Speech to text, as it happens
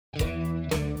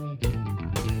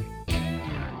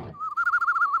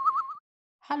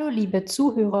Hallo liebe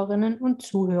Zuhörerinnen und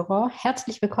Zuhörer,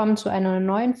 herzlich willkommen zu einer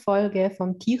neuen Folge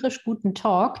vom Tierisch guten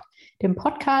Talk, dem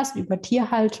Podcast über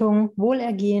Tierhaltung,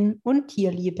 Wohlergehen und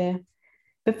Tierliebe.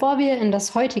 Bevor wir in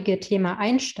das heutige Thema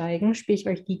einsteigen, spiele ich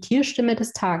euch die Tierstimme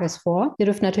des Tages vor. Ihr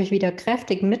dürft natürlich wieder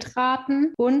kräftig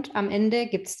mitraten und am Ende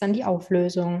gibt es dann die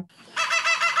Auflösung.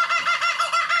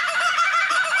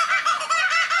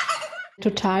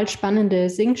 Total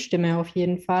spannende Singstimme auf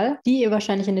jeden Fall, die ihr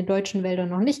wahrscheinlich in den deutschen Wäldern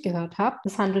noch nicht gehört habt.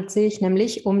 Es handelt sich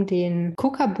nämlich um den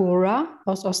Kookaburra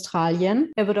aus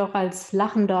Australien. Er wird auch als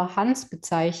lachender Hans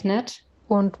bezeichnet.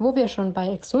 Und wo wir schon bei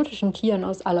exotischen Tieren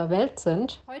aus aller Welt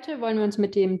sind, heute wollen wir uns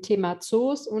mit dem Thema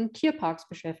Zoos und Tierparks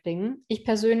beschäftigen. Ich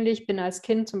persönlich bin als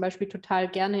Kind zum Beispiel total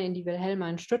gerne in die Wilhelma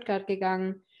in Stuttgart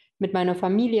gegangen, mit meiner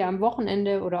Familie am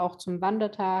Wochenende oder auch zum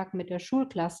Wandertag mit der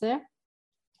Schulklasse.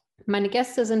 Meine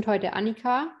Gäste sind heute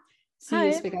Annika. Sie Hi.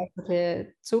 ist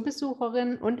begeisterte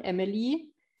Zoobesucherin, und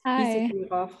Emily, die sich in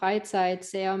ihrer Freizeit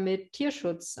sehr mit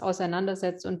Tierschutz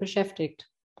auseinandersetzt und beschäftigt.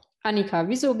 Annika,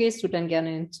 wieso gehst du denn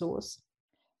gerne in Zoos?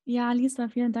 Ja, Lisa,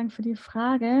 vielen Dank für die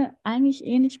Frage. Eigentlich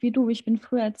ähnlich wie du. Ich bin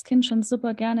früher als Kind schon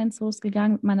super gerne in Zoos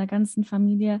gegangen mit meiner ganzen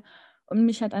Familie. Und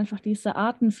mich hat einfach diese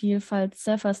Artenvielfalt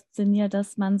sehr fasziniert,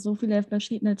 dass man so viele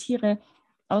verschiedene Tiere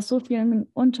aus so vielen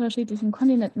unterschiedlichen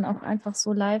Kontinenten auch einfach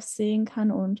so live sehen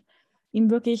kann und ihm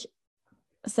wirklich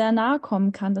sehr nahe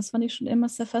kommen kann. Das fand ich schon immer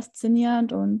sehr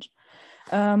faszinierend. Und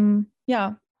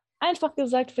ja, einfach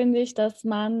gesagt finde ich, dass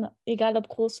man, egal ob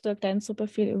groß oder klein, super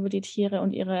viel über die Tiere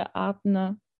und ihre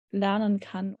Arten lernen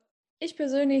kann. Ich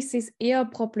persönlich sehe es eher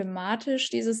problematisch,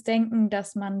 dieses Denken,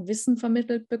 dass man Wissen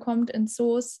vermittelt bekommt in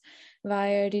Zoos,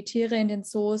 weil die Tiere in den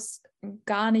Zoos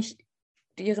gar nicht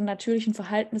ihren natürlichen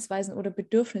Verhaltensweisen oder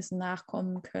Bedürfnissen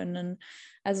nachkommen können.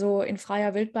 Also in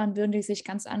freier Wildbahn würden die sich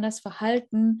ganz anders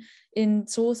verhalten. In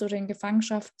Zoos oder in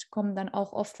Gefangenschaft kommen dann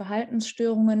auch oft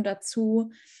Verhaltensstörungen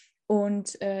dazu.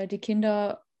 Und die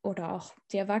Kinder oder auch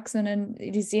die Erwachsenen,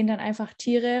 die sehen dann einfach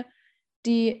Tiere,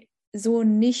 die so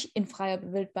nicht in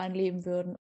freier Wildbahn leben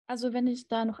würden. Also wenn ich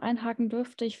da noch einhaken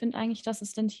dürfte, ich finde eigentlich, dass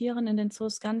es den Tieren in den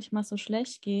Zoos gar nicht mal so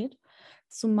schlecht geht.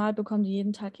 Zumal bekommen die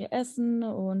jeden Tag ihr Essen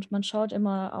und man schaut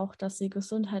immer auch, dass sie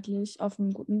gesundheitlich auf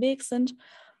einem guten Weg sind.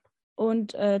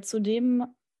 Und zudem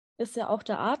ist ja auch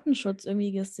der Artenschutz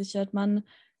irgendwie gesichert. Man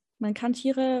kann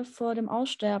Tiere vor dem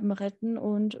Aussterben retten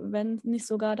und wenn nicht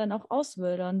sogar dann auch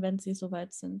auswildern, wenn sie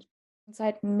soweit sind.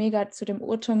 Zeit mega zu dem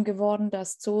Irrtum geworden,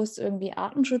 dass Zoos irgendwie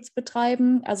Artenschutz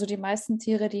betreiben. Also die meisten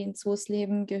Tiere, die in Zoos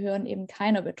leben, gehören eben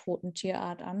keiner bedrohten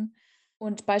Tierart an.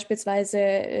 Und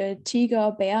beispielsweise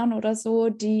Tiger, Bären oder so,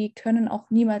 die können auch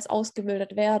niemals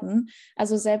ausgewildert werden.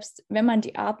 Also selbst wenn man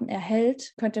die Arten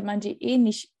erhält, könnte man die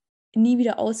nie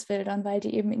wieder auswildern, weil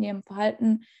die eben in ihrem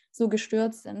Verhalten so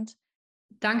gestört sind.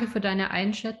 Danke für deine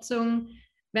Einschätzung.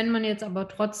 Wenn man jetzt aber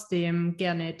trotzdem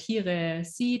gerne Tiere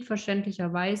sieht,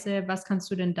 verständlicherweise, was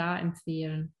kannst du denn da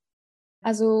empfehlen?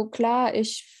 Also klar,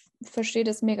 ich verstehe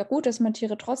das mega gut, dass man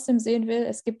Tiere trotzdem sehen will.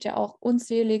 Es gibt ja auch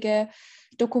unzählige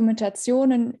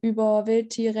Dokumentationen über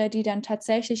Wildtiere, die dann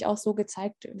tatsächlich auch so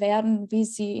gezeigt werden, wie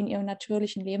sie in ihrem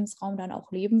natürlichen Lebensraum dann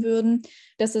auch leben würden.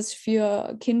 Das ist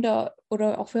für Kinder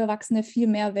oder auch für Erwachsene viel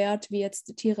mehr wert, wie jetzt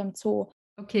die Tiere im Zoo.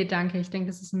 Okay, danke. Ich denke,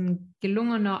 das ist ein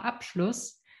gelungener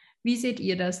Abschluss. Wie seht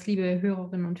ihr das, liebe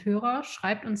Hörerinnen und Hörer?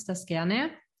 Schreibt uns das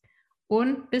gerne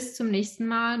und bis zum nächsten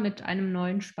Mal mit einem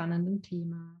neuen spannenden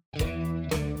Thema.